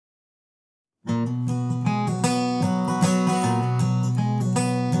I've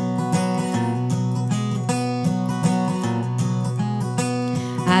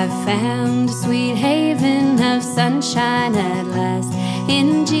found a sweet haven of sunshine at last,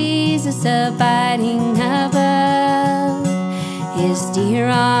 in Jesus abiding above. His dear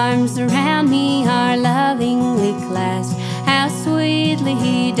arms around me are lovingly clasped. How sweetly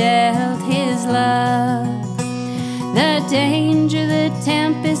He dealt His love. The danger, the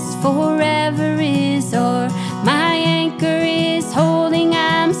tempest forever is o'er. My anchor is holding,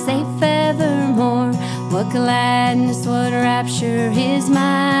 I'm safe evermore. What gladness, what rapture is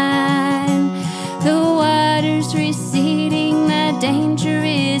mine. The water's receding, the danger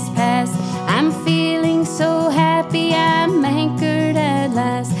is past. I'm feeling so happy, I'm anchored at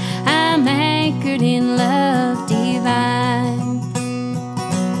last. I'm anchored in love divine.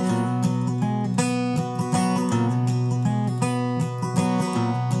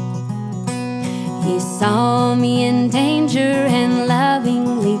 He saw me in danger and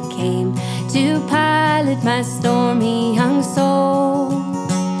lovingly came to pilot my stormy young soul.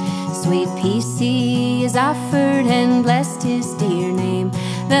 Sweet peace He has offered and blessed His dear name.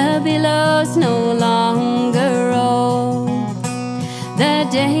 The billows no longer roll. The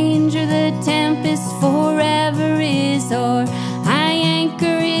danger, the tempest forever is o'er. My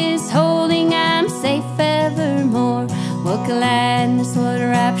anchor is holding, I'm safe evermore. What gladness, what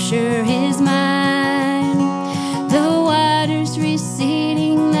rapture is mine. The water's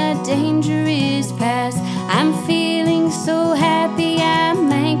receding, the danger is past. I'm feeling so happy,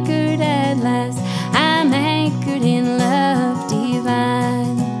 I'm anchored at last. I'm anchored in love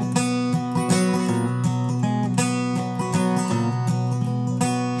divine.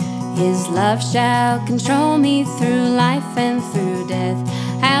 His love shall control me through life and through death.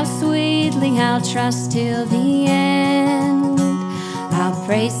 How sweetly I'll trust till the end. I'll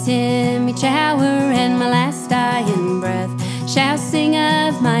praise Him each hour, and my last dying breath shall sing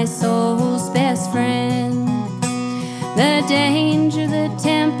of my soul's best friend. The danger, the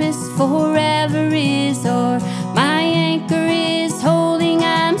tempest forever is o'er. My anchor is holding,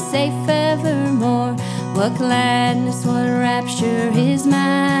 I'm safe evermore. What gladness, what rapture is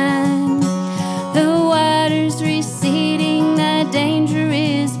mine.